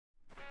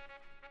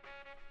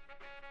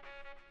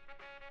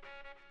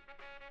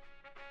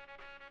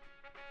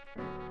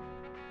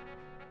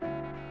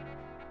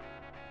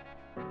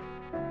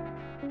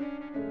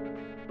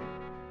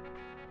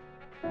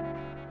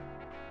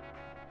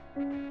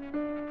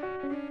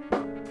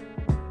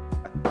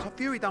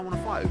don't want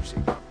to fight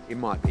Usyk, in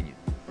my opinion,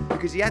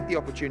 because he had the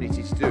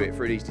opportunity to do it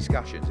through these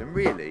discussions, and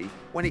really,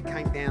 when it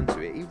came down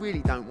to it, he really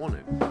don't want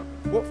to.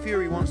 What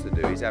Fury wants to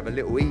do is have a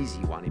little easy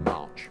one in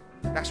March.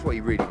 That's what he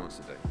really wants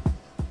to do.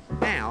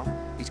 Now,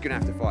 he's going to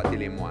have to fight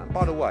Dillian Whyte. And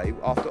by the way,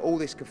 after all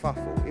this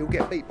kerfuffle, he'll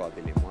get beat by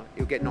Dillian Whyte.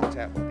 He'll get knocked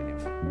out by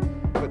Dillian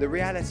Whyte. But the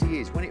reality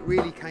is, when it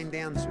really came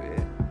down to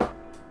it,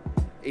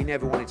 he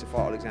never wanted to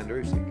fight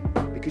Alexander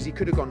Usyk, because he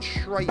could have gone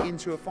straight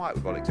into a fight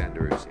with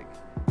Alexander Usyk,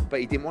 but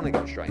he didn't want to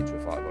go straight into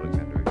a fight with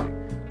Alexander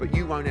Usyk. But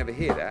you won't ever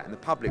hear that, and the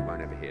public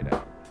won't ever hear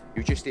that.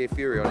 You'll just hear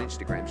Fury on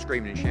Instagram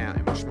screaming and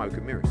shouting with smoke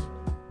and mirrors.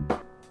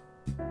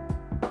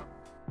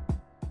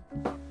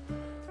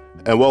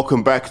 And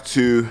welcome back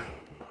to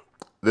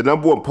the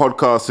number one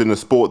podcast in a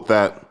sport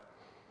that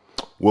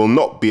will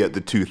not be at the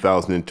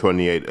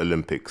 2028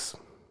 Olympics.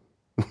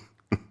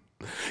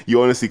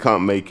 You honestly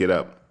can't make it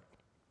up.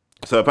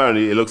 So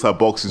apparently it looks like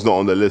boxing's not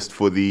on the list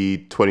for the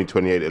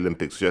 2028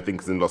 Olympics, which I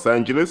think is in Los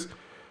Angeles,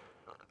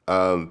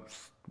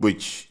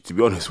 which, to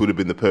be honest, would have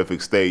been the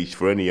perfect stage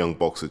for any young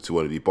boxer to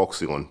want to be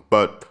boxing on.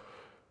 But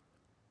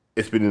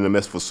it's been in a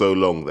mess for so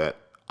long that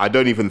I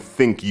don't even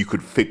think you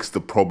could fix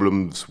the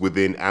problems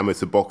within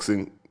amateur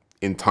boxing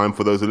in time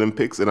for those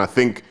Olympics. And I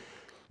think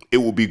it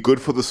will be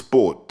good for the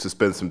sport to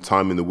spend some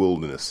time in the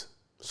wilderness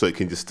so it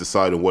can just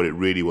decide on what it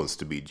really wants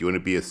to be. Do you want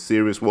to be a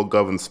serious,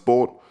 well-governed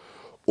sport?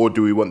 Or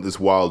do we want this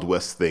Wild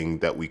West thing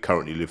that we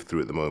currently live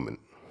through at the moment?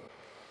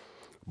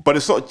 But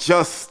it's not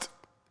just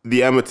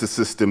the amateur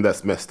system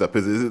that's messed up,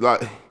 is it? Is it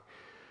like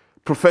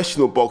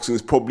professional boxing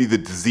is probably the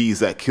disease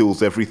that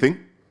kills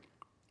everything?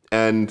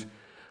 And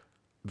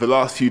the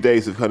last few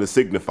days have kind of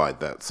signified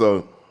that.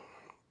 So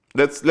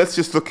let's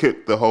just look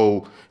at the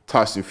whole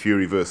Tyson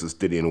Fury versus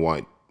Dillian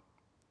Whyte.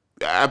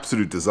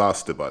 Absolute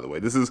disaster, by the way.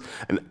 This is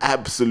an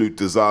absolute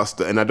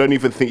disaster. And I don't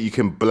even think you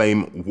can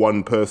blame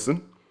one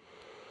person.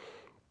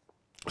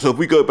 So if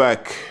we go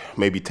back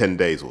maybe 10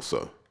 days or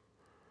so,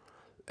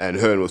 and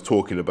Hearn was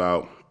talking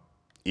about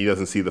he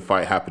doesn't see the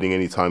fight happening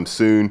anytime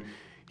soon,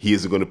 he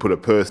isn't going to put a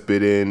purse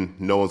bid in,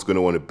 no one's going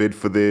to want to bid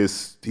for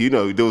this. You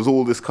know, there was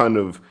all this kind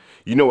of,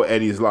 you know what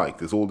Eddie's like,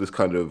 there's all this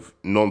kind of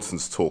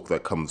nonsense talk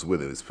that comes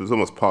with it. It's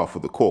almost par for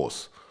the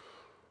course.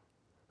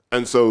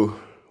 And so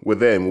we're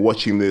then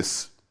watching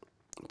this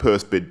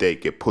purse bid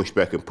date get pushed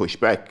back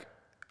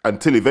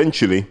until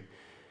eventually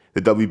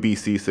the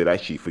WBC said,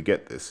 actually,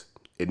 forget this.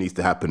 It needs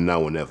to happen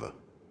now or never.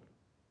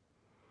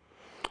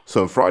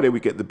 So on Friday, we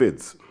get the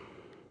bids.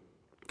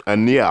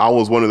 And yeah, I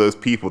was one of those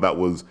people that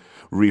was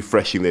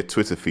refreshing their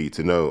Twitter feed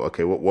to know,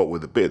 okay, what were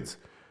the bids?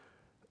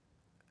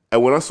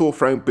 And when I saw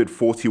Frank bid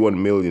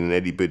 41 million and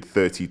Eddie bid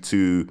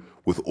 32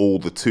 with all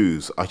the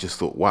twos, I just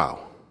thought,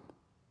 wow.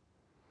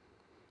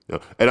 You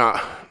know,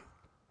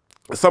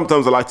 and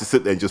sometimes I like to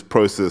sit there and just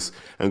process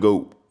and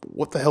go,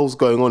 what the hell's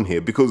going on here?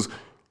 Because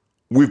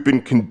we've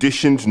been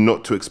conditioned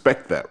not to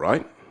expect that,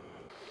 right?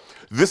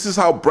 This is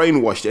how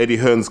brainwashed Eddie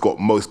Hearn's got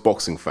most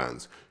boxing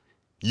fans.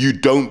 You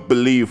don't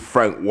believe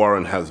Frank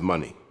Warren has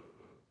money.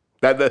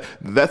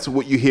 That's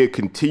what you hear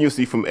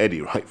continuously from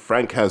Eddie, right?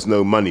 Frank has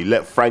no money.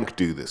 Let Frank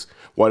do this.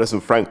 Why doesn't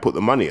Frank put the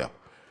money up?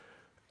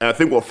 And I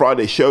think what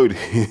Friday showed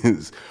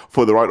is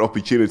for the right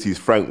opportunities,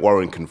 Frank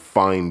Warren can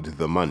find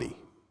the money.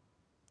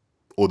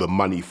 Or the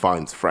money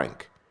finds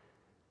Frank.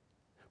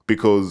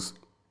 Because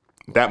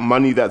that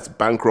money that's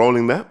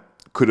bankrolling that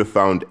could have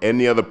found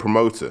any other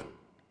promoter.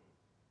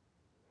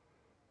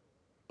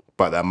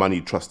 But that money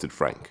trusted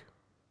Frank.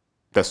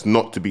 That's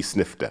not to be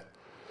sniffed at.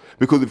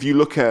 Because if you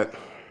look at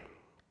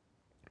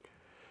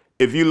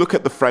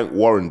the Frank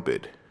Warren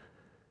bid,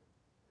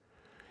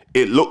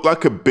 it looked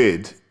like a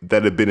bid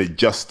that had been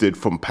adjusted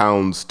from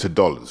pounds to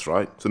dollars,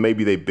 right? So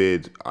maybe they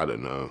bid, I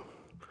don't know,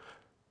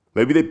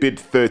 maybe they bid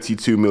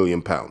 32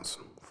 million pounds,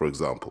 for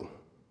example.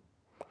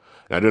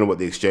 And I don't know what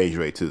the exchange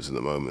rate is at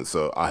the moment,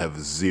 so I have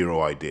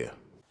zero idea.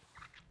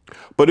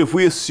 But if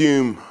we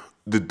assume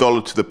the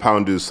dollar to the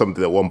pound is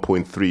something at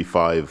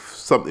 1.35,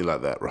 something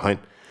like that, right?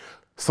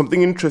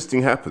 Something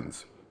interesting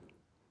happens.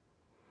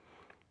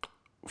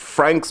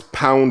 Frank's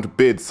pound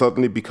bid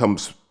suddenly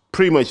becomes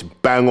pretty much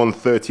bang on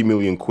 30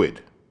 million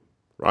quid,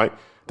 right?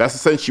 That's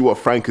essentially what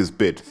Frank has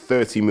bid,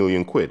 30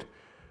 million quid.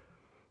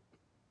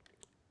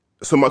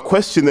 So my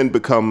question then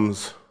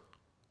becomes,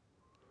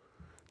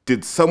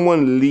 did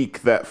someone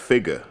leak that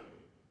figure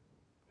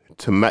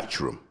to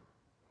Matchroom,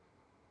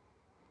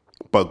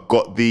 but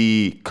got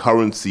the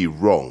currency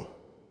wrong?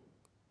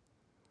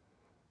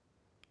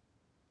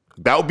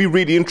 That would be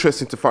really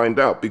interesting to find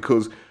out,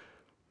 because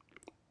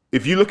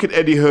if you look at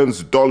Eddie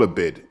Hearn's dollar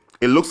bid,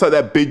 it looks like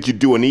that bid you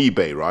do on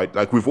eBay, right?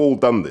 Like, we've all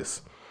done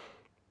this.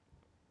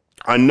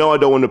 I know I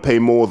don't want to pay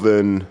more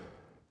than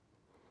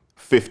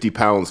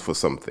 £50 for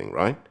something,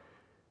 right?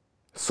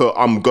 So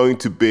I'm going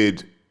to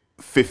bid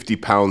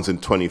 £50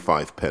 and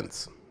 25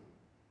 pence.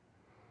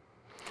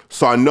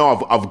 So I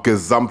know I've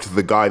gazumped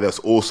the guy that's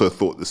also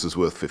thought this is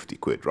worth 50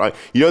 quid, right?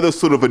 You know those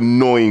sort of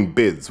annoying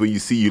bids where you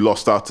see you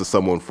lost out to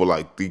someone for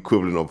like the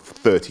equivalent of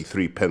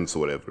 33 pence or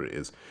whatever it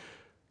is.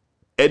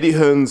 Eddie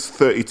Hearn's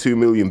 32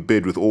 million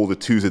bid with all the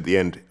twos at the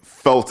end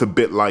felt a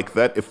bit like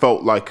that. It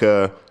felt like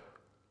a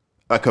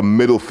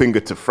middle finger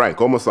to Frank,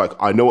 almost like,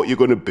 I know what you're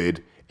going to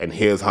bid, and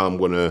here's how I'm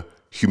going to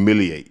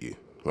humiliate you,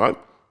 right?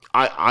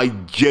 I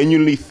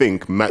genuinely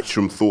think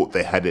Matchroom thought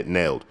they had it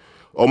nailed.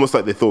 Almost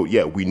like they thought,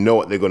 yeah, we know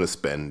what they're going to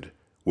spend.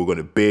 We're going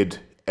to bid,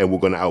 and we're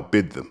going to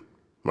outbid them,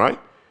 right?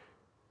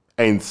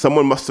 And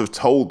someone must have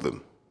told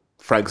them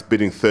Frank's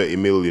bidding 30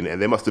 million,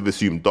 and they must have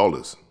assumed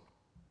dollars.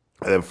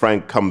 And then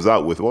Frank comes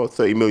out with, well,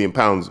 30 million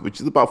pounds, which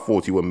is about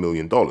 $41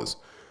 million.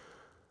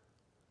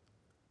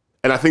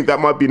 And I think that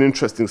might be an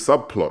interesting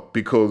subplot,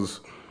 because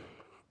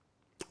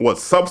what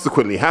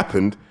subsequently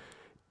happened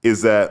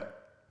is that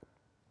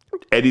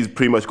Eddie's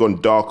pretty much gone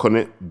dark on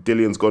it,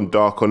 Dillian's gone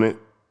dark on it,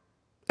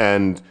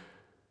 and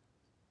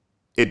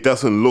it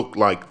doesn't look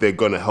like they're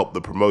going to help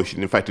the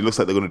promotion. In fact, it looks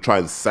like they're going to try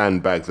and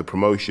sandbag the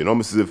promotion,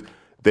 almost as if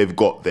they've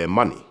got their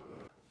money.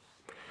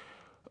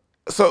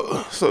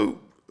 So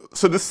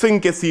this thing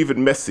gets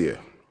even messier,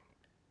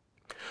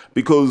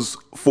 because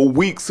for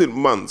weeks and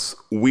months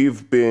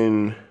we've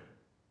been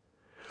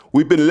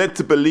led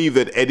to believe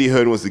that Eddie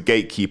Hearn was the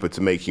gatekeeper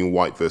to making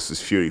White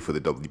versus Fury for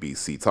the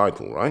WBC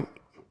title, right?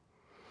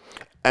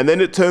 And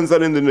then it turns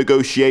out in the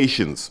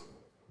negotiations,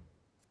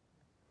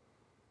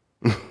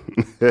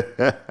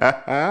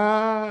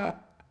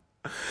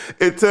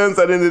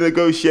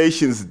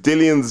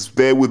 Dillian's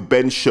there with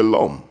Ben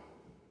Shalom,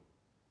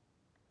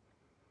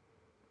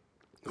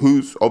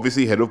 who's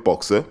obviously head of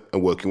Boxer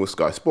and working with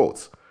Sky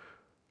Sports.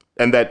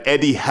 And that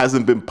Eddie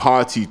hasn't been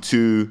party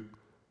to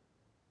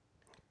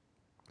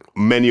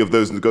many of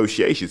those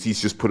negotiations.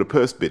 He's just put a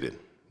purse bid in.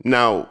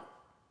 Now,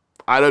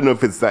 I don't know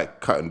if it's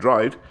that cut and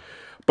dried,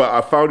 but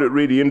I found it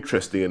really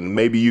interesting, and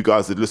maybe you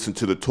guys had listened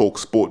to the Talk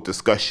Sport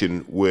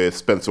discussion with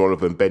Spencer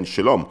Oliver and Ben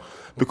Shalom,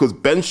 because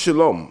Ben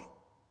Shalom,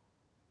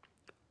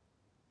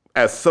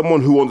 as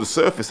someone who on the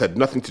surface had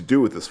nothing to do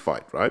with this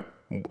fight, right,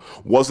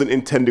 wasn't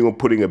intending on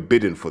putting a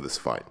bid in for this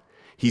fight.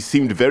 He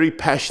seemed very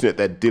passionate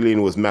that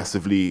Dillian was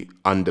massively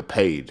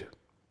underpaid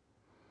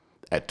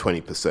at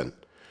 20%.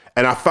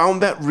 And I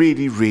found that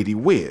really, really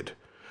weird,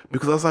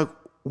 because I was like,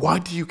 why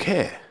do you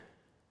care?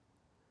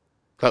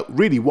 Like,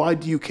 really, why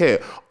do you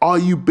care? Are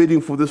you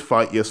bidding for this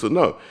fight, yes or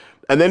no?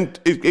 And then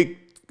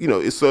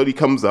it slowly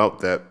comes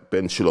out that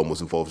Ben Shalom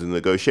was involved in the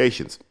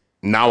negotiations.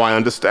 Now I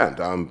understand.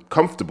 I'm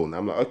comfortable now.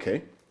 I'm like,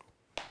 okay.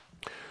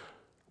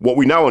 What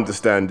we now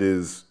understand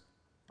is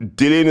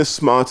Dillian is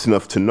smart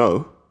enough to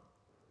know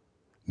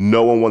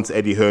no one wants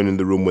Eddie Hearn in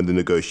the room when the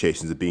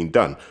negotiations are being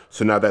done.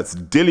 So now that's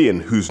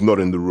Dillian who's not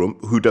in the room,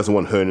 who doesn't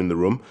want Hearn in the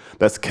room.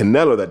 That's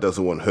Canelo that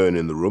doesn't want Hearn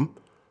in the room.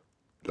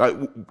 Like,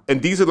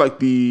 and these are like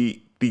the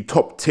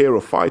top tier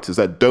of fighters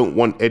that don't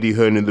want Eddie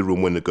Hearn in the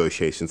room when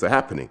negotiations are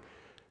happening,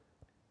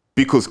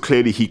 because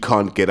clearly he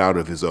can't get out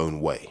of his own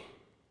way.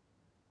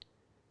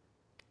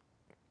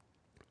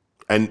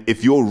 And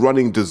if you're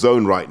running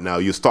DAZN right now,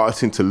 you're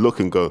starting to look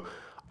and go,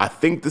 I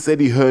think this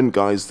Eddie Hearn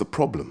guy is the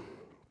problem.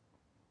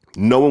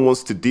 No one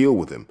wants to deal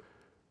with him.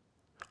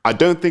 I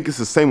don't think it's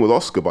the same with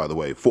Oscar, by the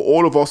way. For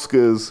all of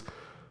Oscar's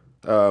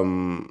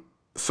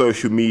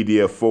social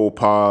media faux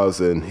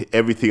pas and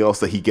everything else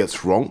that he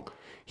gets wrong,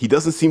 he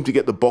doesn't seem to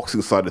get the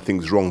boxing side of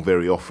things wrong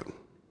very often.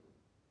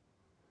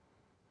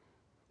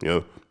 You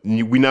know,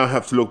 we now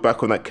have to look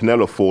back on that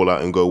Canelo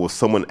fallout and go, was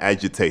someone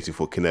agitating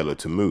for Canelo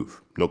to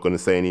move? Not going to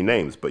say any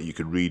names, but you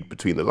could read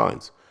between the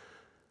lines.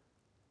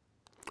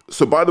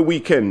 So by the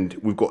weekend,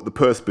 we've got the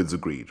purse bids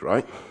agreed,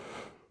 right?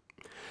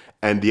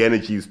 And the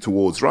energy is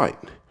towards right.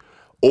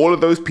 All of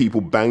those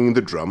people banging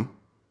the drum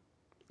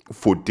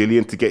for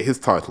Dillian to get his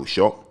title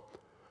shot,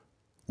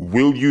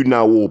 will you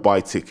now all buy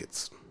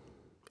tickets?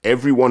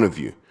 Every one of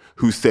you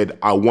who said,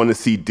 I want to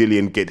see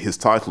Dillian get his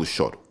title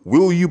shot,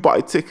 will you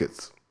buy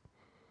tickets?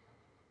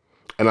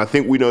 And I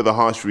think we know the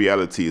harsh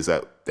reality is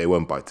that they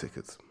won't buy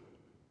tickets.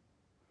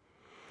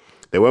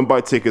 They won't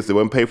buy tickets, they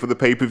won't pay for the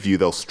pay-per-view,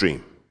 they'll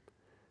stream.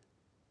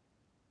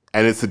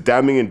 And it's a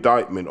damning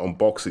indictment on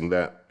boxing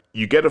that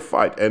you get a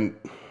fight, and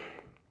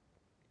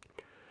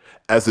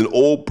as an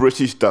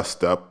all-British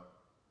dust-up,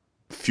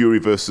 Fury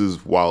versus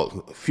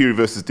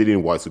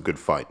Dillian White's a good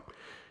fight.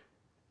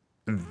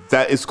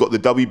 That it's got the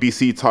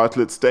WBC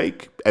title at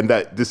stake, and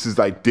that this is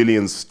like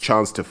Dillian's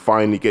chance to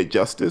finally get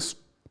justice,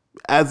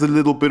 adds a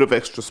little bit of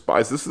extra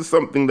spice. This is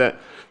something that,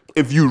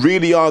 if you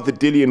really are the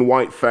Dillian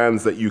White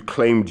fans that you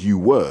claimed you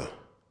were,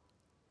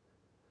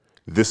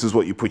 this is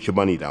what you put your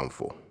money down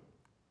for.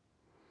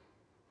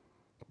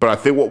 But I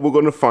think what we're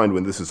going to find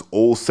when this is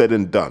all said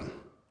and done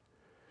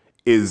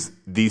is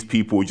these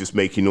people are just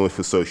making noise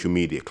for social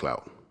media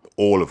clout.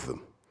 All of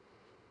them.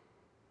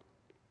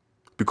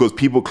 Because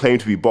people claim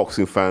to be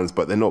boxing fans,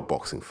 but they're not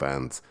boxing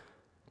fans.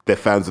 They're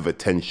fans of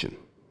attention.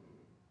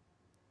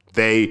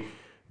 They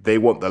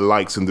want the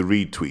likes and the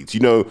retweets.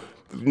 You know,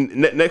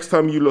 next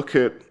time you look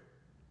at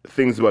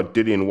things about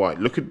Dillian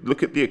White, look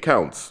at the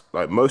accounts.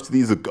 Like, most of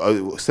these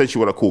are essentially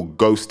what I call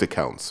ghost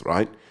accounts,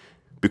 right?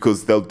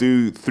 Because they'll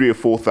do 3,000 or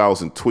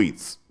 4,000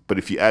 tweets, but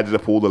if you added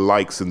up all the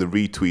likes and the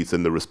retweets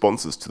and the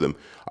responses to them,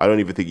 I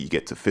don't even think you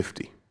get to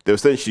 50. They're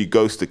essentially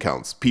ghost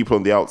accounts, people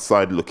on the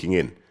outside looking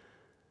in.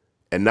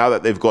 And now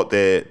that they've got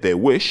their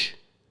wish,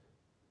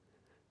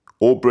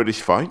 all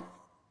British fight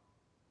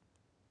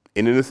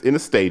in a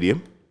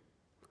stadium,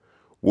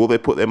 will they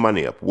put their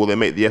money up? Will they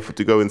make the effort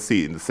to go and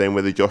see it in the same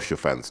way the Joshua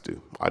fans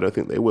do? I don't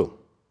think they will.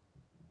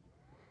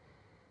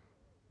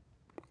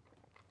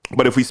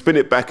 But if we spin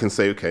it back and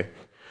say, okay,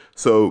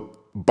 so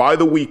by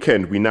the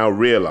weekend, we now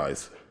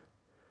realize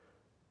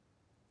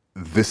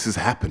this is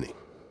happening.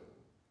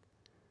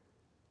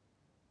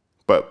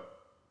 But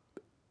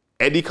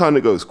Eddie kind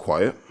of goes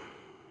quiet.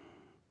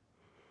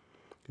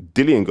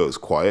 Dillian goes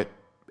quiet.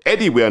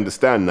 Eddie, we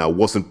understand now,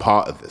 wasn't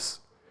part of this.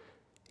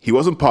 He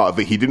wasn't part of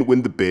it. He didn't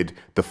win the bid.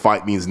 The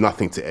fight means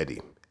nothing to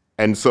Eddie.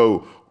 And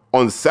so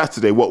on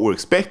Saturday, what we're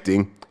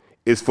expecting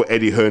is for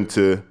Eddie Hearn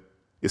to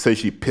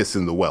essentially piss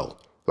in the well,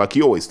 like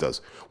he always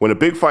does. When a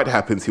big fight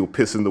happens, he'll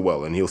piss in the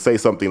well and he'll say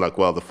something like,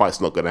 well, the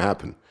fight's not going to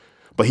happen.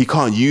 But he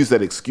can't use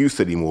that excuse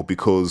anymore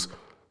because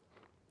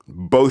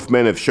both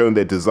men have shown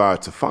their desire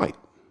to fight.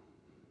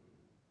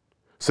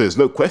 So there's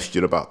no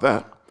question about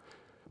that.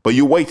 But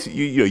you wait,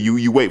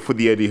 you wait for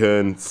the Eddie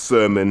Hearn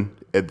sermon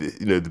at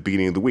the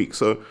beginning of the week.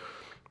 So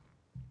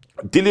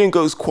Dillian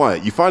goes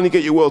quiet. You finally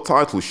get your world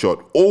title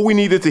shot. All we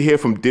needed to hear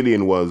from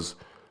Dillian was,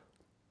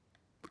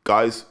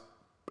 guys,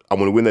 I'm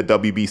going to win that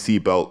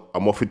WBC belt.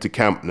 I'm off into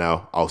camp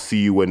now. I'll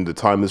see you when the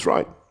time is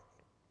right.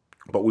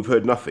 But we've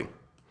heard nothing.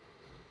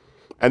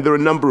 And there are a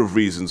number of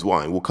reasons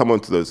why. We'll come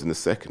on to those in a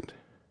second.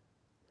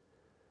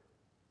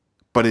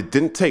 But it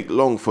didn't take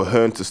long for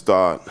Hearn to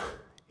start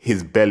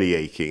his belly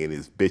aching and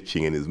his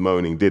bitching and his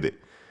moaning, did it?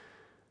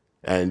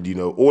 And,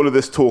 all of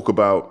this talk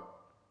about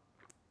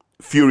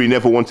Fury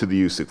never wanted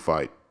the Usyk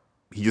fight.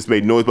 He just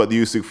made noise about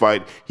the Usyk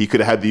fight. He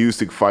could have had the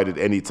Usyk fight at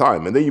any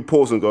time. And then you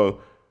pause and go,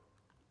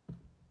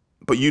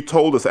 but you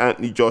told us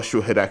Anthony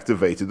Joshua had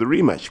activated the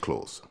rematch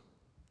clause.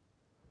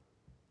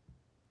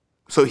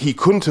 So he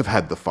couldn't have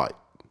had the fight,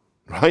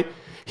 right?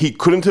 He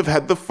couldn't have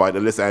had the fight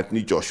unless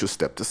Anthony Joshua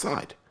stepped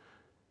aside.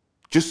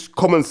 Just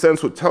common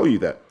sense would tell you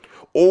that.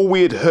 All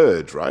we had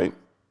heard, right?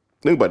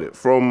 Think about it.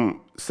 From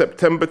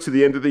September to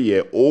the end of the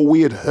year, all we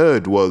had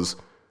heard was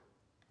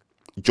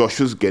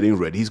Joshua's getting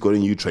ready. He's got a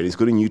new trainer. He's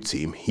got a new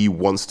team. He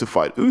wants to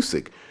fight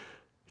Usyk.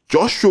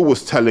 Joshua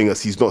was telling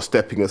us he's not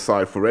stepping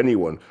aside for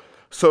anyone.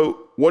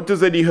 So what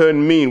does Eddie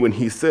Hearn mean when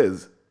he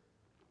says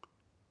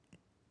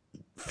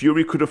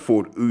Fury could have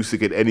fought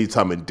Usyk at any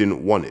time and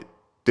didn't want it?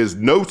 There's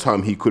no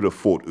time he could have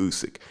fought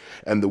Usyk.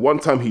 And the one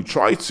time he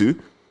tried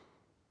to,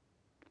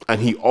 and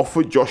he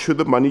offered Joshua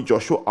the money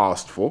Joshua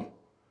asked for.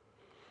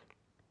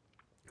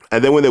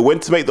 And then when they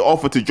went to make the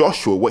offer to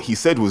Joshua, what he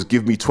said was,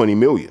 give me 20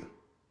 million.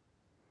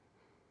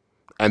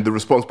 And the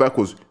response back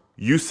was,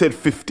 you said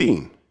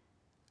 15.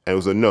 And it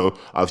was a no,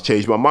 I've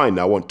changed my mind.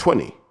 Now I want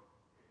 20.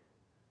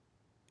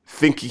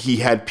 Thinking he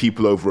had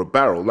people over a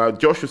barrel. Now,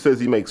 Joshua says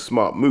he makes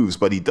smart moves,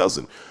 but he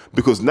doesn't.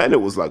 Because then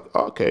it was like,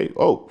 okay,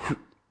 all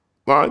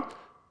right,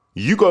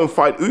 you go and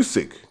fight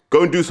Usyk.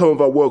 Go and do some of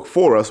our work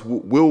for us.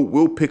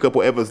 We'll pick up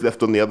whatever's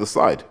left on the other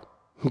side.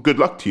 Good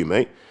luck to you,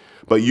 mate.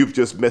 But you've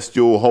just messed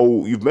your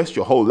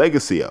whole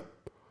legacy up.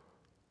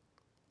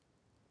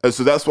 And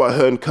so that's why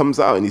Hearn comes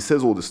out and he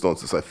says all this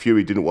nonsense, like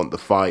Fury didn't want the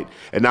fight.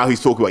 And now he's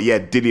talking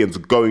about, Dillian's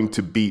going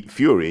to beat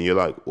Fury. And you're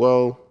like,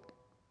 well,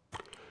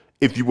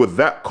 if you were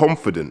that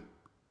confident,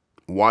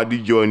 why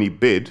did you only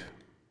bid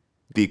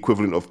the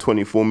equivalent of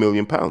 £24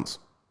 million?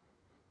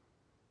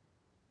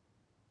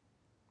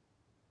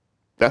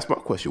 That's my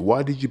question.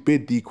 Why did you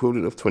bid the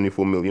equivalent of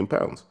 £24 million?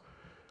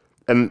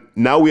 And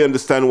now we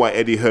understand why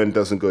Eddie Hearn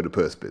doesn't go to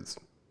purse bids.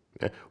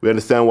 Yeah? We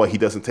understand why he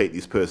doesn't take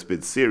these purse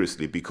bids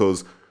seriously,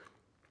 because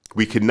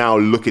we can now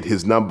look at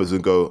his numbers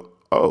and go,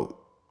 oh,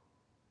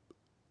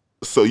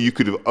 so you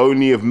could have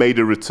only have made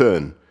a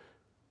return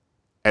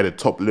at a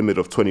top limit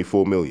of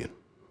 24 million.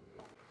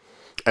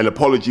 And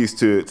apologies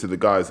to the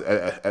guys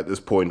at this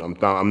point.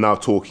 I'm now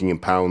talking in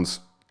pounds.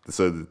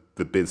 So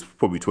the bid's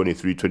probably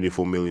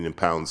 24 million in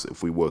pounds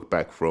if we work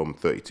back from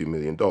 $32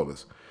 million.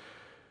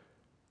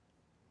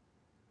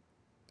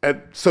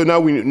 And so now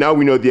we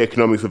know the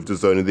economics of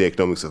DAZN and the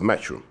economics of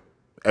Matchroom.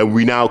 And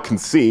we now can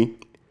see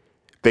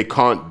they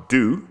can't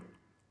do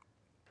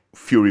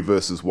Fury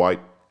versus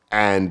White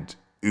and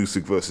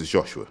Usyk versus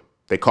Joshua.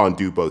 They can't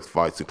do both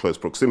fights in close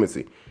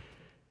proximity.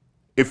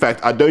 In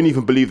fact, I don't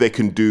even believe they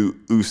can do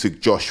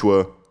Usyk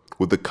Joshua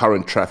with the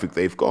current traffic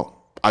they've got.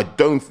 I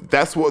don't.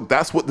 That's what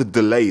the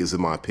delay is,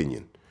 in my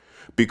opinion,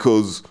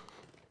 because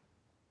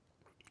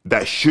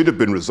that should have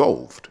been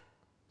resolved.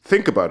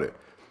 Think about it.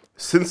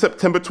 Since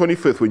September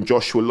 25th, when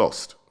Joshua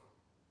lost,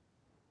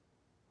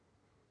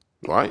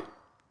 right?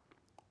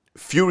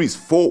 Fury's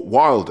fought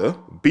Wilder,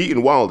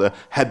 beaten Wilder,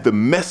 had the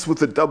mess with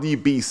the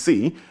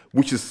WBC,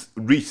 which has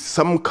reached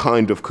some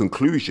kind of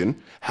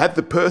conclusion, had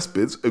the purse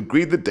bids,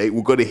 agreed the date,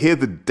 we're going to hear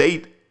the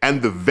date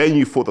and the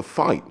venue for the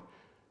fight.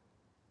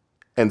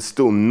 And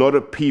still not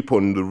a peep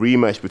on the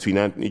rematch between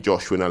Anthony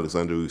Joshua and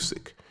Alexander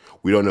Usyk.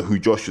 We don't know who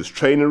Joshua's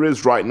trainer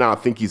is. Right now, I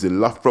think he's in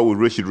Loughborough with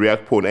Richard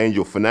Riakporhe and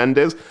Angel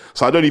Fernandez.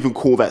 So I don't even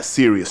call that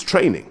serious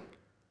training.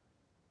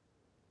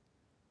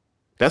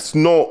 That's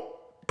not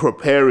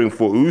preparing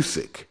for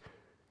Usyk.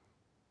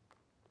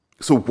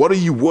 So what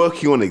are you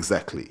working on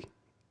exactly?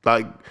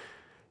 Like,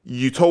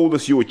 you told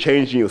us you were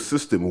changing your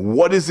system.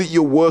 What is it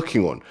you're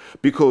working on?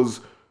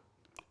 Because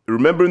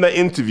remember in that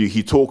interview,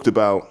 he talked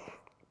about,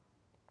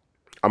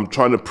 I'm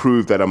trying to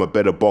prove that I'm a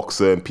better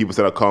boxer, and people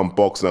said I can't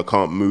box and I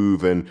can't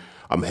move and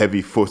I'm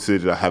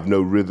heavy-footed and I have no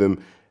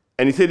rhythm.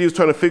 And he said he was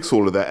trying to fix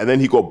all of that, and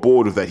then he got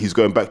bored of that. He's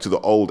going back to the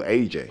old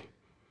AJ.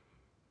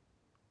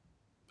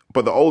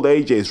 But the old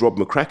AJ is Rob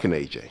McCracken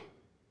AJ.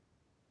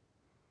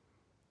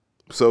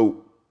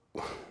 So,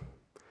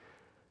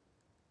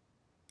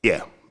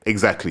 yeah,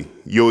 exactly.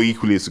 You're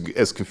equally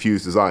as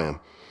confused as I am.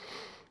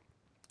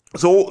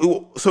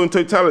 So in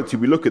totality,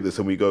 we look at this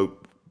and we go,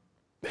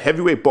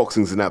 heavyweight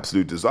boxing is an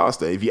absolute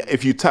disaster.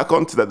 If you tack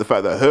onto that the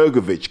fact that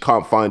Hrgovic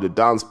can't find a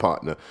dance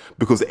partner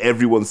because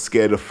everyone's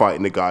scared of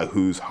fighting a guy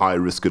who's high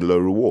risk and low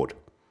reward,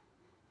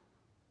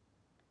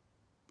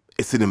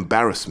 it's an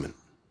embarrassment.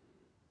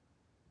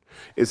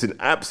 It's an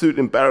absolute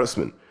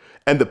embarrassment.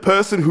 And the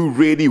person who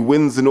really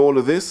wins in all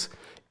of this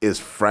is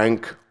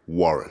Frank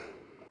Warren.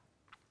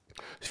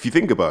 If you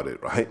think about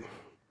it, right?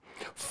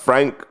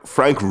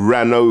 Frank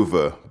ran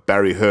over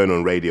Barry Hearn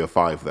on Radio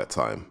 5 that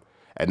time.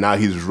 And now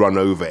he's run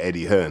over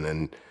Eddie Hearn.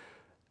 And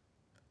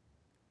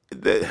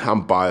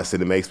I'm biased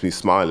and it makes me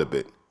smile a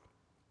bit.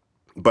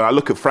 But I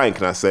look at Frank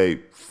and I say,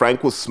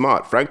 Frank was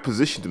smart. Frank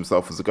positioned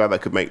himself as the guy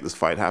that could make this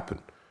fight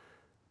happen.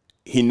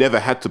 He never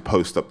had to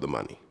post up the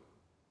money.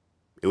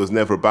 It was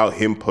never about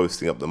him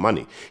posting up the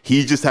money.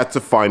 He just had to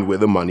find where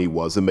the money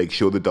was and make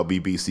sure the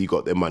WBC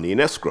got their money in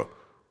escrow.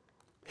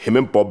 Him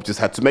and Bob just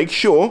had to make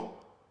sure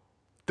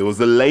there was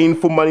a lane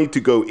for money to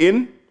go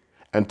in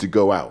and to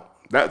go out.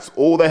 That's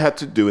all they had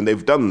to do, and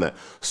they've done that.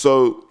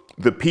 So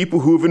the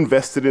people who've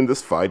invested in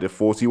this fight at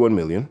 41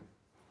 million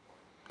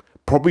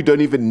probably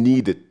don't even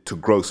need it to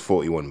gross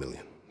 41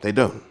 million. They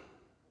don't.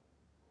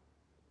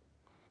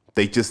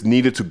 They just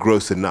need it to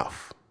gross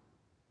enough,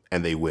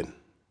 and they win.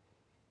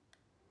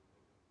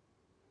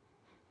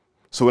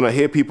 So when I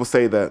hear people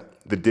say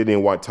that the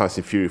Dillian White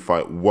Tyson Fury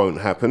fight won't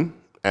happen,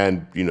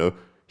 and, you know,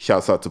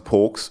 shouts out to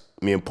Porks,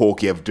 me and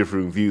Porky have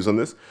differing views on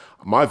this.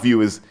 My view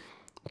is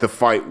the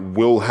fight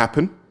will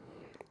happen.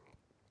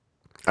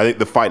 I think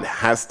the fight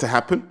has to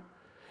happen.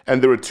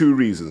 And there are two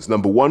reasons.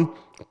 Number one,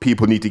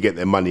 people need to get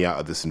their money out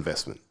of this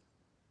investment.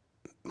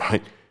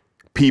 Right?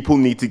 People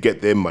need to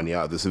get their money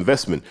out of this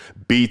investment.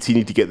 BT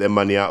need to get their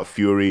money out of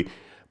Fury.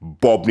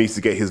 Bob needs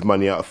to get his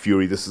money out of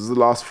Fury. This is the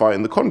last fight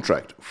in the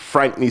contract.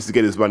 Frank needs to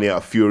get his money out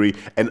of Fury.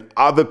 And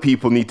other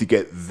people need to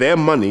get their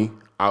money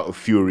out of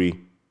Fury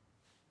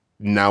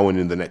now and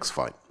in the next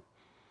fight.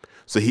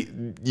 So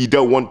you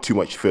don't want too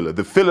much filler.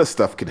 The filler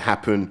stuff can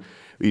happen,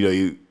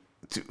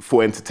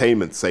 for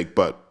entertainment's sake,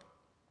 but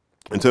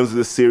in terms of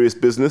this serious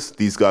business,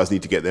 these guys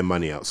need to get their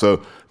money out.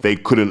 So they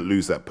couldn't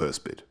lose that purse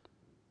bid.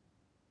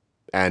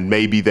 And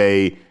maybe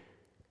they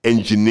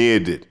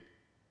engineered it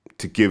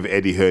to give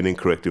Eddie Hearn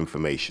incorrect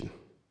information.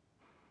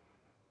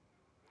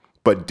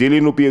 But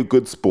Dillian will be a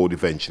good sport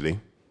eventually,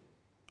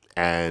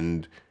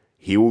 and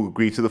he will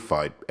agree to the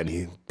fight,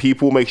 and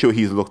people will make sure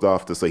he's looked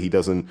after so he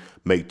doesn't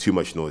make too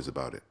much noise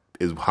about it,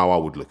 is how I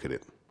would look at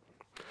it.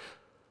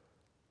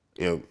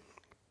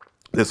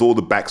 There's all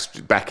the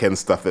back end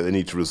stuff that they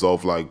need to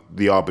resolve, like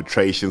the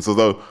arbitrations,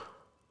 although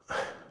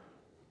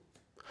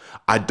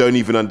I don't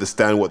even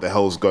understand what the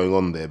hell's going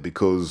on there,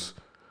 because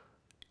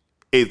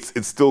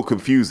it's still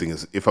confusing,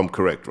 if I'm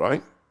correct,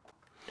 right?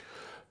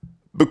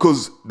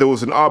 Because there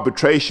was an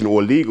arbitration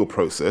or legal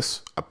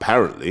process,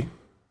 apparently,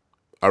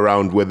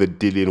 around whether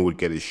Dillian would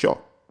get his shot.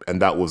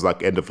 And that was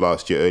like end of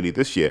last year, early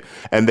this year.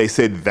 And they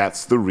said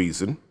that's the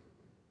reason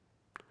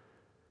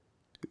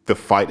the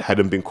fight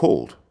hadn't been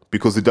called,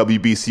 because the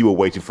WBC were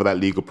waiting for that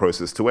legal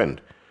process to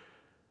end.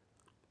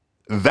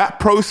 That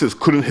process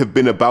couldn't have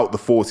been about the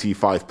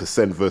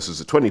 45% versus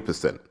the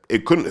 20%.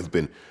 It couldn't have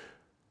been,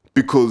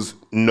 because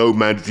no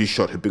mandatory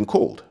shot had been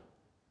called.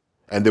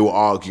 And they were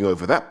arguing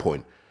over that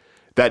point.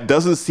 That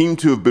doesn't seem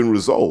to have been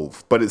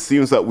resolved, but it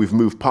seems that we've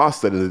moved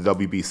past that, and the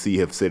WBC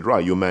have said,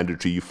 right, you're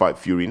mandatory, you fight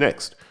Fury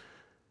next.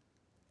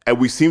 And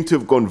we seem to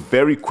have gone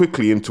very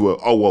quickly into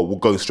we're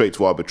going straight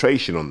to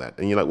arbitration on that.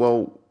 And you're like,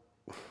 well,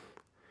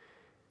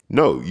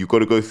 no, you've got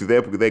to go through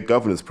their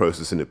governance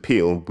process and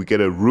appeal. We get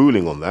a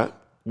ruling on that,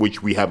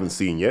 which we haven't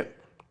seen yet.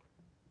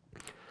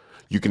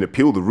 You can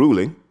appeal the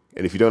ruling,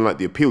 and if you don't like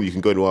the appeal, you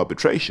can go to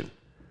arbitration.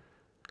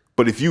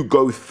 But if you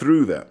go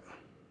through that,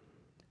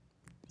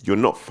 you're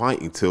not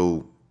fighting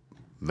till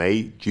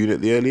May, June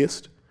at the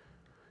earliest,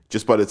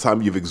 just by the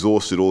time you've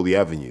exhausted all the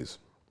avenues.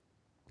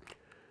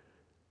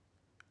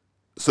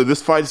 So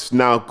this fight's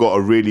now got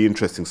a really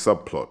interesting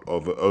subplot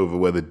over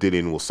whether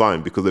Dillian will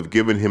sign, because they've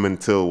given him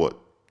until,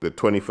 the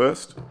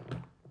 21st?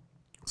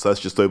 So that's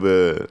just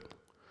over,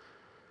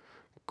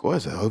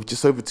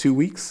 just over 2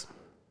 weeks?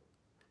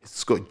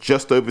 It's got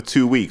just over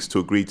 2 weeks to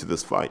agree to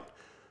this fight,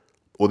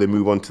 or they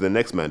move on to the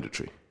next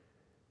mandatory.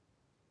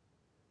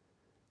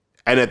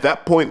 And at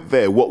that point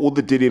there, what will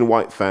the Dillian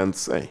White fans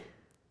say?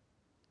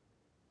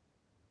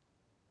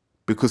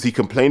 Because he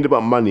complained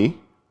about money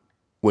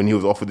when he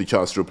was offered the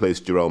chance to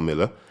replace Jarrell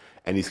Miller,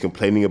 and he's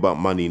complaining about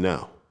money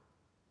now.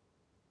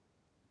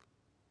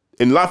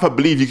 In life, I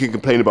believe you can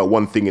complain about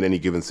one thing in any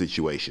given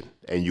situation,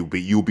 and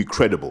you'll be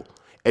credible.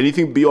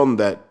 Anything beyond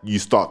that, you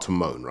start to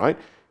moan, right?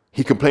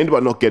 He complained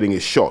about not getting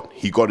his shot.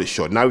 He got his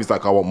shot. Now he's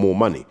like, I want more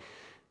money.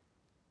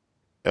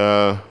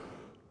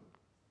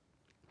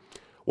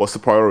 What's the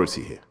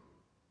priority here?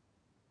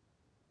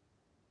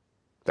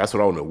 That's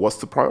what I want to know. What's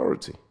the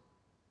priority?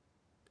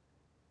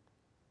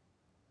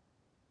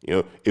 You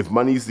know, if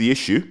money's the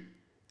issue,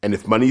 and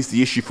if money's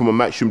the issue from a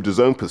Matchroom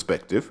DAZN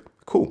perspective,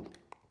 cool.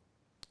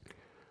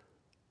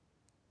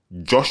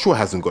 Joshua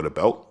hasn't got a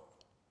belt.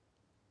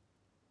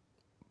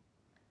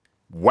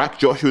 Whack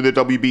Joshua in the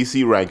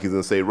WBC rankings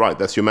and say, right,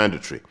 that's your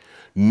mandatory.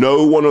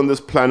 No one on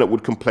this planet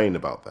would complain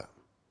about that.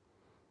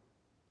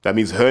 That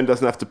means Hearn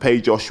doesn't have to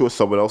pay Joshua.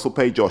 Someone else will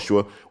pay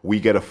Joshua. We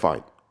get a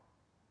fight.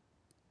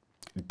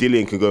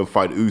 Dillian can go and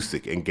fight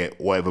Usyk and get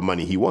whatever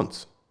money he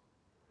wants.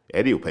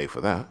 Eddie will pay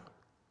for that.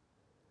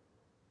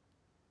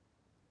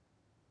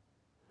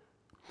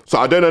 So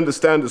I don't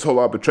understand this whole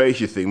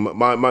arbitration thing.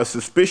 My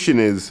suspicion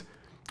is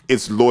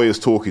it's lawyers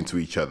talking to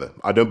each other.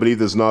 I don't believe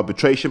there's an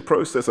arbitration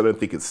process. I don't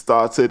think it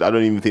started. I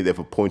don't even think they've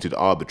appointed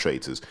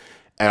arbitrators.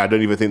 And I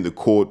don't even think the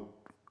court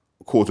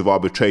of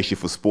arbitration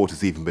for sport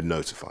has even been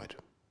notified.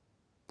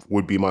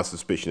 Would be my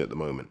suspicion at the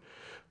moment.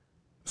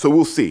 So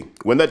we'll see.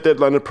 When that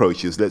deadline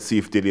approaches, let's see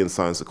if Dillian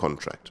signs the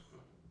contract.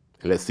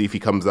 And let's see if he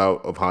comes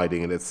out of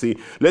hiding. And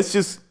let's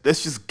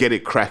just get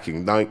it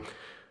cracking. Like,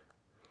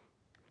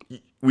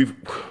 we've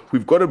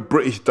got a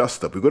British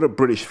dust-up. We've got a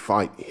British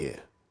fight here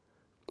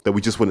that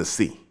we just want to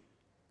see.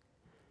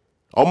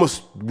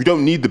 Almost, we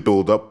don't need the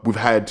build-up. We've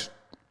had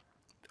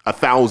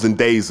 1,000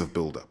 days of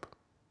build-up.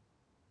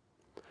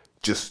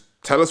 Just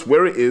tell us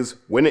where it is,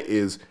 when it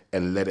is,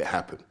 and let it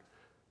happen.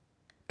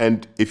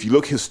 And if you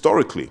look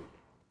historically,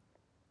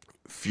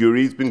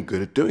 Fury's been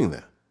good at doing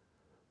that.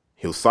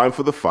 He'll sign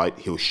for the fight,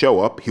 he'll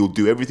show up, he'll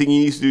do everything he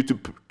needs to do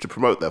to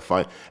promote that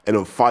fight, and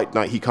on fight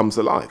night, he comes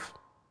alive.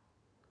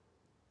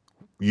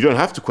 You don't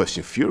have to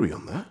question Fury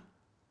on that.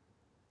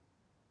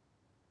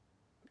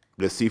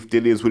 Let's see if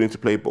Dillian's willing to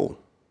play ball.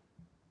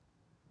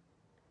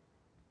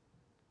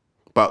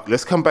 But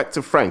let's come back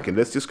to Frank, and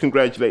let's just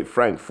congratulate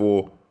Frank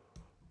for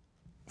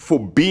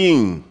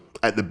being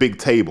at the big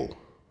table.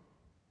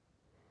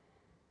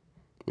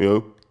 You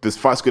know, this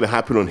fight's going to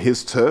happen on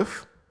his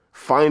turf.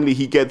 Finally,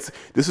 this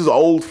is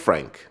old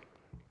Frank.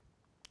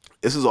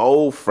 This is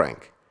old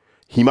Frank.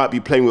 He might be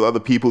playing with other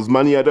people's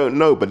money, I don't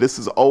know, but this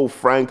is old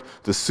Frank.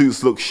 The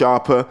suits look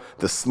sharper,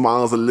 the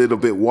smile's a little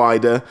bit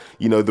wider,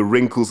 you know, the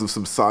wrinkles have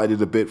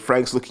subsided a bit.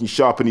 Frank's looking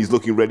sharp and he's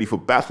looking ready for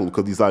battle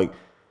because he's like,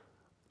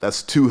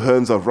 that's 2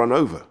 Hearns I've run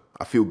over.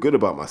 I feel good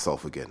about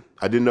myself again.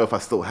 I didn't know if I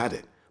still had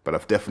it, but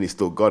I've definitely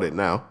still got it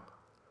now.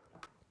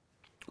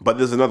 But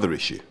there's another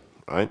issue,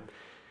 right?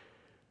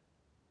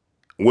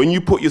 When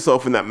you put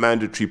yourself in that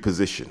mandatory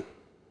position,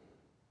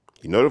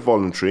 you're not a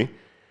voluntary,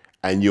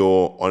 and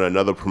you're on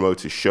another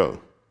promoter's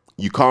show,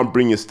 you can't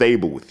bring your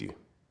stable with you.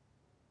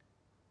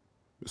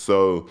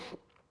 So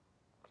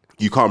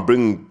you can't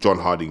bring John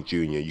Harding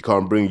Jr., you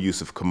can't bring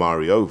Yusuf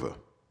Kamari over.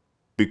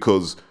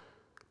 Because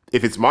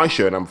if it's my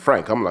show and I'm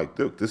Frank, I'm like,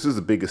 look, this is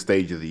the biggest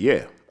stage of the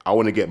year. I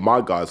want to get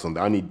my guys on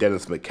there. I need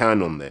Dennis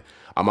McCann on there.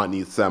 I might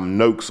need Sam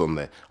Noakes on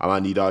there. I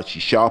might need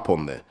Archie Sharp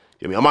on there.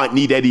 I mean, I might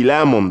need Eddie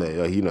Lamb on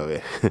there. You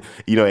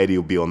know Eddie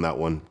will be on that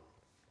one.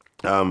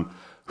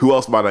 Who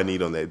else might I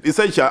need on there?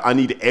 Essentially, I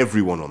need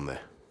everyone on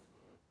there.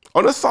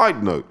 On a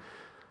side note,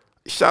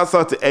 shouts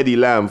out to Eddie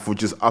Lamb for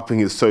just upping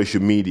his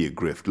social media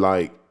grift.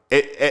 Like,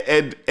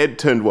 Ed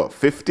turned, what,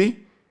 50?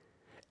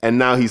 And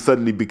now he's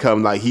suddenly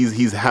become like,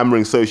 he's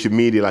hammering social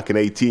media like an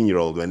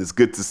 18-year-old, man. It's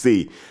good to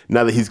see.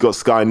 Now that he's got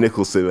Sky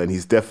Nicholson, and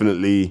he's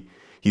definitely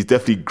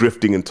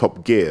grifting in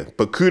top gear.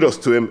 But kudos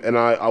to him, and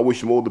I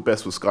wish him all the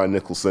best with Sky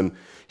Nicholson.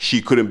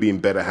 She couldn't be in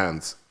better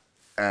hands.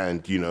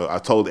 And, you know, I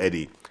told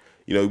Eddie,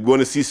 you know, we want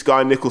to see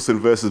Sky Nicholson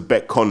versus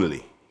Beck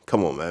Connolly.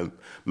 Come on, man.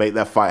 Make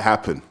that fight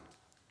happen.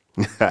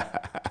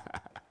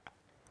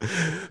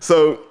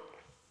 So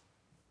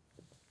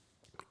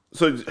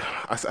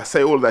I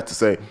say all of that to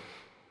say,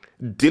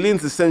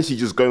 Dillian's essentially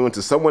just going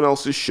onto someone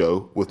else's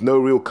show with no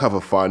real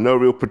cover fire, no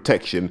real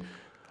protection.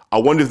 I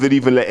wonder if they'd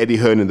even let Eddie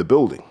Hearn in the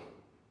building. Do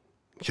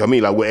you know what I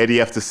mean? Like, where Eddie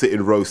have to sit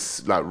in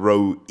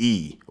row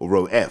E or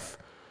row F.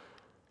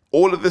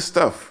 All of this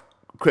stuff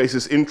creates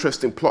this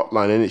interesting plot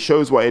line, and it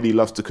shows why Eddie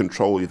loves to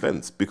control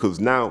events, because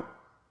now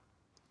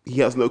he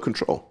has no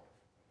control.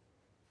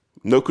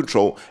 No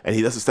control, and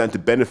he doesn't stand to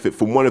benefit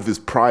from one of his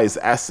prized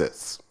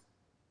assets,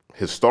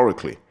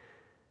 historically.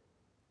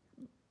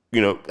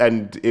 You know,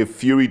 and if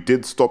Fury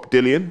did stop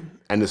Dillian,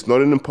 and it's not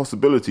an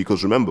impossibility,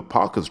 because remember,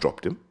 Parker's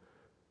dropped him,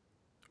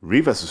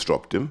 Rivas has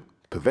dropped him,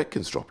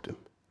 Povetkin's dropped him,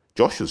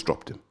 Joshua's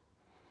dropped him.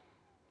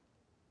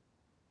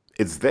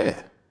 It's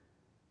there.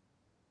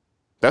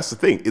 That's the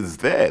thing, it's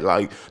there.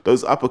 Like,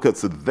 those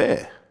uppercuts are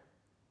there.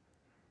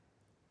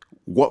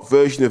 What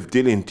version of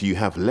Dillian do you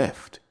have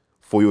left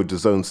for your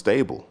DAZN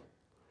stable?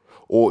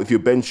 Or if you're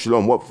Ben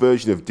Shalom, what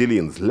version of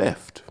Dillian's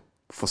left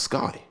for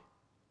Sky?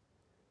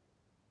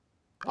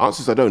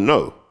 Answers I don't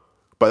know,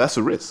 but that's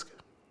a risk.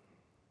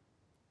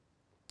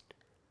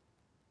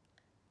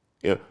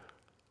 You know,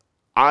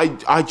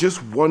 I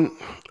just want,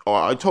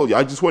 I told you,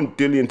 I just want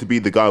Dillian to be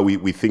the guy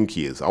we think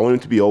he is. I want him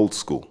to be old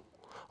school.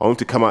 I want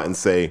him to come out and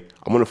say,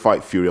 I'm going to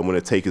fight Fury. I'm going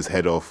to take his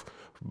head off.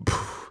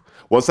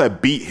 Once I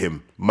beat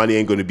him, money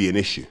ain't going to be an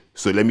issue.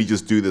 So let me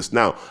just do this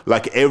now.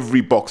 Like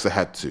every boxer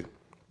had to.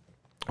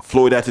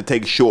 Floyd had to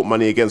take short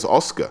money against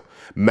Oscar.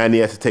 Manny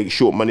had to take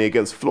short money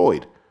against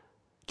Floyd.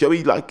 Do you know what I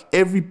mean? Like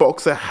every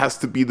boxer has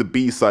to be the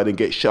B-side and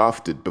get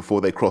shafted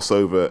before they cross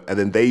over, and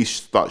then they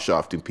start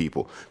shafting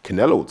people.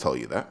 Canelo will tell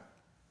you that.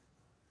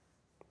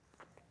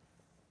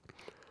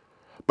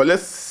 But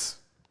let's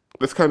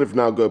kind of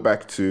now go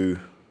back to,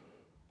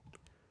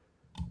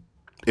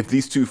 if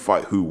these two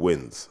fight, who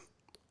wins?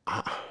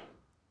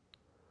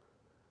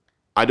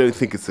 I don't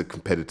think it's a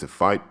competitive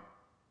fight.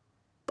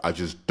 I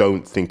just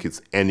don't think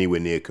it's anywhere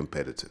near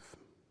competitive.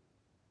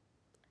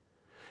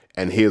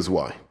 And here's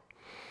why.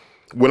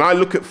 When I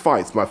look at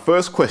fights, my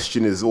first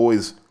question is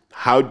always,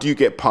 how do you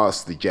get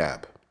past the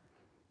jab?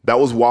 That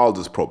was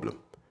Wilder's problem.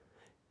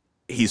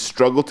 He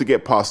struggled to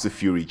get past the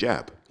Fury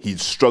jab. He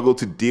struggled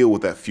to deal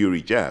with that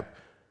Fury jab.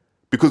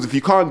 Because if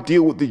you can't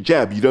deal with the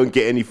jab, you don't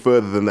get any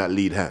further than that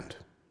lead hand.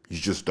 You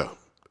just don't.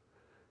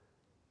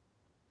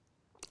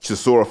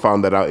 Chisora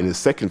found that out in his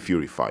second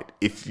Fury fight.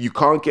 If you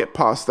can't get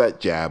past that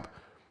jab,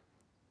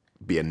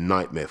 it'd be a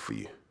nightmare for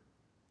you.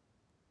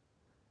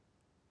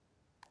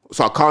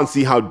 So I can't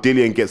see how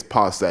Dillian gets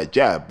past that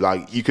jab.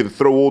 Like, you can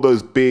throw all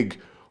those big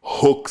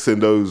hooks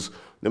and those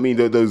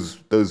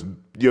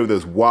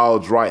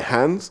wild right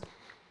hands.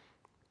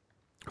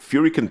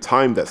 Fury can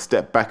time that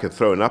step back and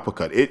throw an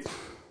uppercut. It'll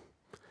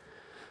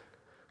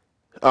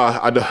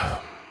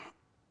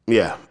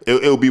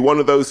be one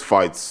of those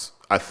fights,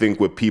 I think,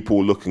 where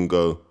people look and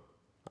go,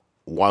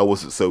 why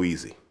was it so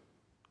easy?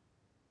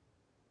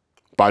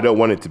 But I don't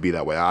want it to be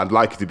that way. I'd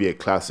like it to be a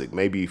classic.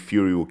 Maybe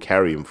Fury will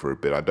carry him for a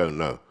bit. I don't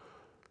know.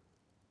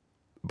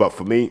 But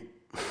for me,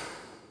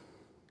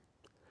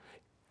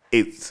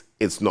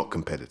 it's not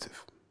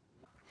competitive.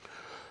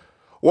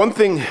 One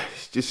thing,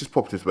 just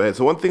popped into my head.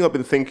 So one thing I've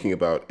been thinking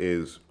about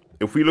is,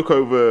 if we look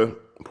over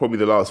probably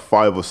the last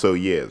 5 or so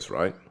years,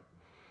 right?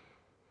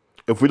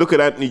 If we look at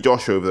Anthony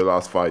Joshua over the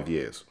last 5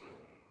 years,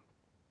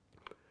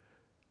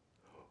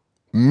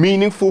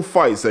 meaningful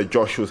fights that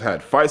Joshua's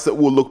had, fights that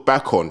we'll look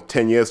back on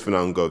 10 years from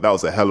now and go, that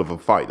was a hell of a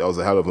fight, that was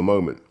a hell of a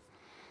moment.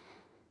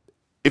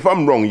 If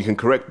I'm wrong, you can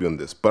correct me on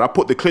this, but I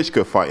put the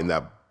Klitschko fight in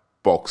that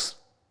box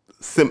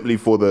simply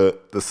for the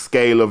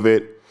scale of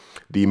it,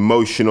 the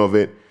emotion of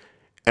it,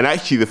 and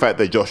actually the fact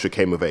that Joshua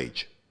came of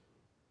age.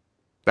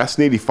 That's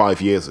nearly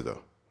 5 years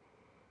ago.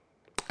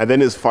 And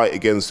then his fight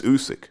against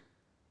Usyk,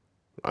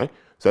 right?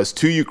 So that's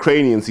 2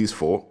 Ukrainians he's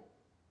fought,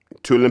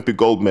 2 Olympic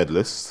gold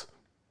medalists,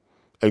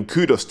 and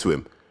kudos to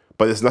him.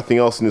 But there's nothing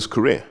else in his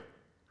career.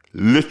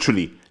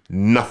 Literally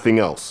nothing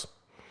else.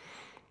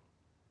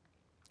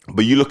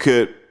 But you look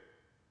at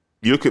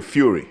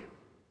Fury.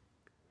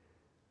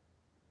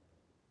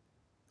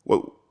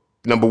 Well,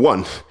 number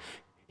one,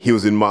 he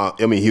was in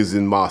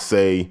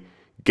Marseille,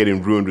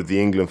 getting ruined with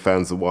the England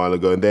fans a while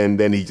ago, and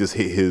then he just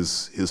hit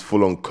his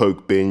full-on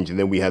coke binge, and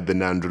then we had the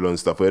Nandrolo and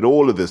stuff. We had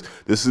all of this.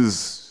 This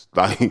is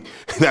like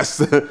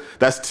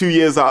that's 2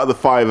 years out of the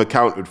 5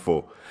 accounted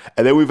for,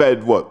 and then we've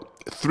had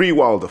 3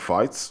 Wilder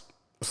fights,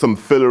 some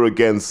filler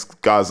against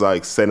guys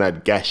like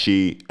Senad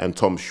Gashi and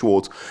Tom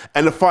Schwartz,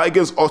 and a fight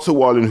against Otto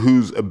Wallin,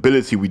 whose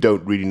ability we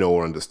don't really know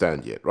or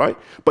understand yet, right?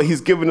 But he's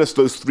given us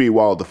those 3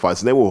 Wilder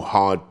fights, and they were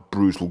hard,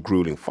 brutal,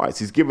 grueling fights.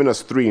 He's given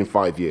us 3 in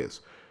 5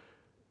 years.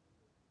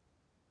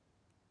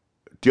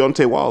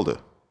 Deontay Wilder,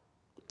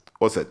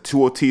 what's that,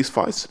 2 Ortiz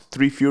fights,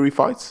 3 Fury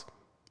fights?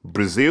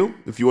 Brazil,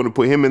 if you want to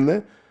put him in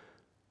there.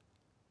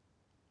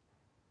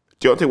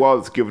 Deontay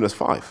Wilder's given us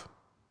 5.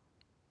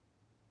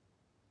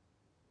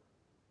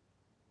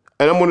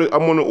 And I'm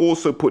gonna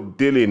also put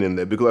Dillian in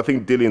there because I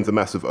think Dillian's a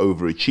massive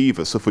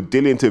overachiever. So for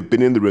Dillian to have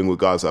been in the ring with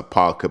guys like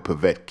Parker,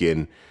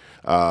 Povetkin,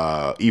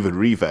 even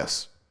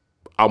Rivas,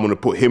 I'm gonna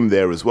put him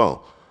there as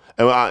well.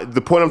 And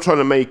the point I'm trying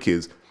to make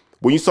is,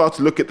 when you start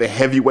to look at the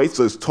heavyweights,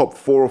 those top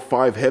 4 or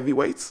 5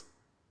 heavyweights,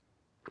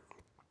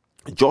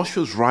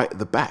 Joshua's right at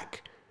the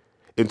back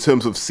in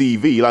terms of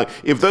CV. Like,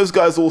 if those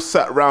guys all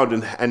sat around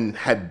and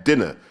had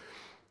dinner,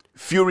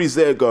 Fury's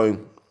there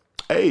going,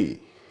 hey,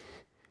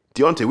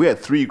 Deontay, we had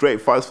 3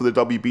 great fights for the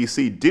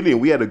WBC. Dillian,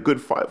 we had a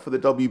good fight for the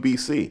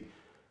WBC.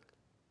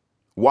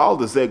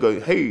 Wilder's there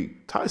going, hey,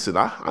 Tyson,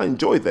 I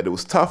enjoyed that. It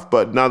was tough,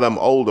 but now that I'm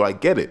older, I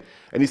get it.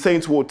 And he's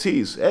saying to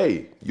Ortiz,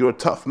 hey, you're a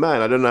tough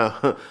man. I don't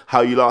know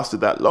how you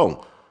lasted that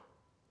long.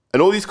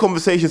 And all these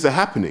conversations are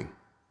happening.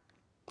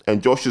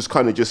 And Josh just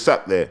kind of just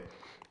sat there,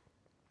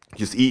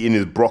 just eating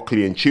his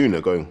broccoli and tuna,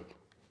 going,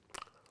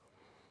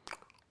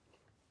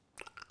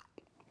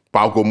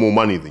 but I've got more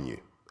money than you.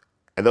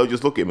 And they'll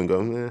just look at him and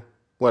go,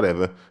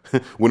 whatever.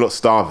 We're not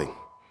starving.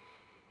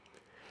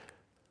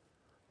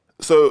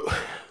 So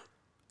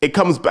it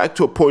comes back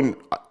to a point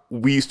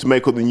we used to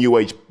make on the New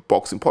Age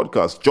Boxing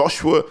podcast.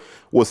 Joshua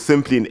was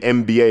simply an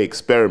MBA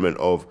experiment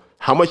of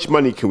How much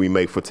money can we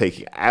make for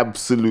taking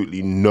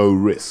absolutely no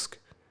risk?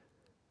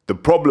 The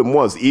problem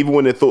was, even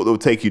when they thought they were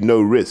taking no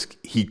risk,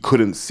 he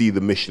couldn't see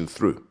the mission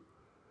through.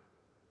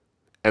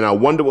 And I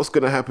wonder what's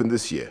going to happen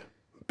this year.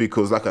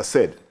 Because like I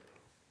said,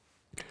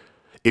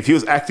 if he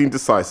was acting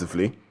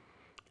decisively,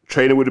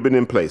 training would have been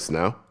in place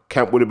now,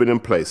 camp would have been in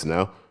place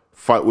now,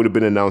 fight would have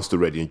been announced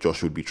already, and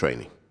Josh would be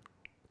training.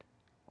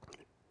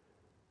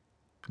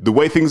 The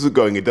way things are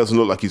going, it doesn't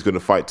look like he's going to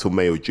fight till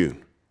May or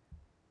June.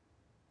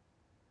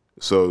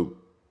 So,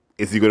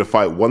 is he going to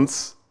fight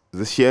once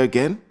this year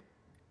again?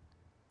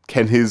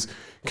 Can his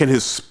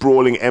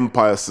sprawling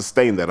empire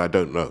sustain that? I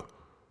don't know.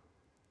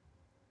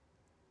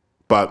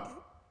 But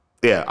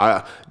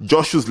yeah,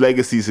 Joshua's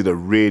legacy is in a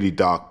really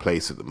dark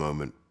place at the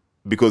moment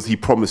because he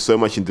promised so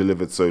much and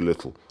delivered so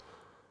little.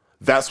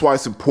 That's why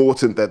it's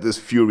important that this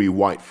Fury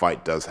White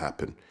fight does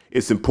happen.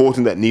 It's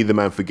important that neither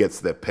man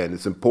forgets their pen.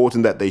 It's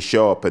important that they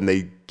show up and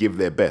they give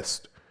their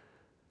best.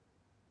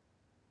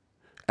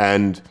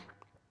 And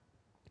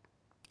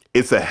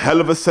it's a hell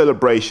of a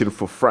celebration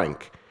for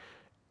Frank.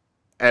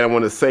 And I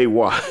want to say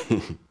why.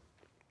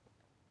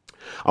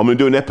 I'm going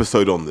to do an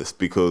episode on this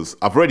because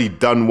I've already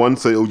done one,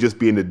 so it'll just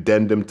be an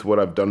addendum to what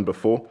I've done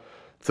before.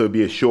 So it'll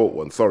be a short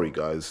one. Sorry,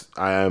 guys.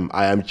 I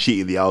am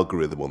cheating the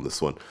algorithm on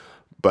this one,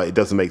 but it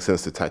doesn't make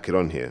sense to tack it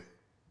on here.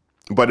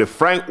 But if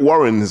Frank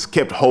Warren has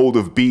kept hold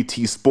of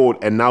BT Sport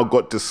and now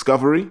got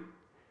Discovery,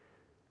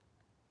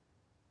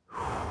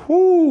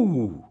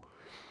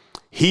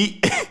 he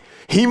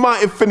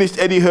might have finished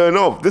Eddie Hearn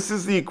off. This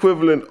is the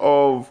equivalent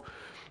of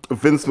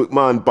Vince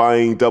McMahon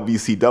buying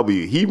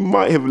WCW. He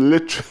might have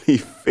literally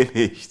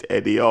finished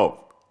Eddie off.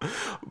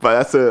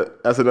 But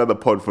that's another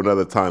pod for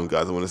another time,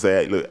 guys. I want to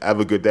say, hey, look, have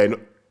a good day.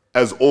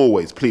 As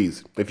always,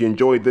 please, if you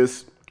enjoyed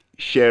this,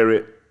 share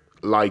it,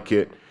 like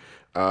it.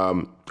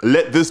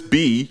 Let this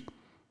be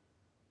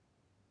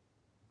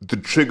the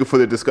trigger for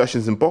the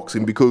discussions in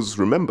boxing, because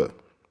remember,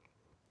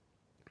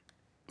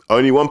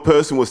 only one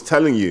person was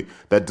telling you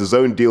that the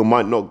DAZN deal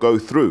might not go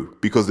through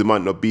because it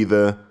might not be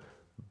the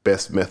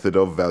best method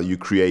of value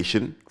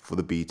creation for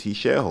the BT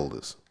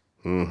shareholders.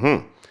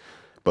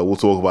 But we'll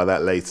talk about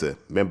that later.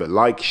 Remember,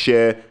 like,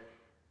 share,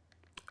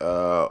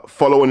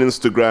 follow on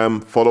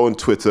Instagram, follow on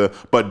Twitter,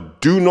 but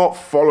do not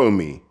follow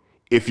me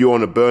if you're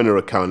on a burner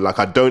account. Like,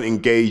 I don't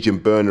engage in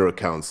burner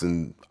accounts,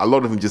 and a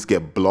lot of them just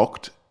get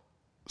blocked.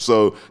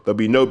 So there'll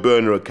be no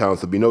burner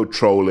accounts, there'll be no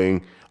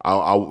trolling.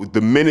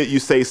 The minute you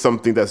say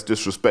something that's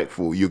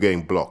disrespectful, you're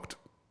getting blocked.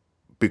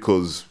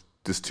 Because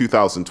this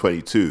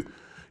 2022,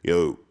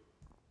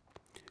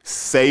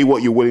 say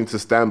what you're willing to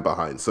stand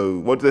behind. So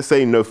what do they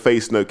say? No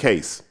face, no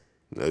case.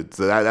 So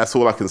that's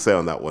all I can say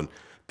on that one.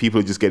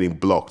 People are just getting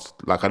blocked.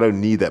 Like, I don't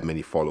need that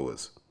many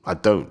followers. I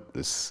don't.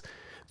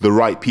 The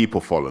right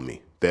people follow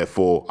me.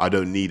 Therefore, I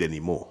don't need any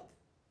more.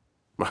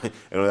 Right?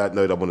 And on that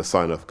note, I want to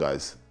sign off,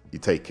 guys. You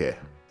take care.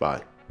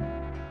 Bye.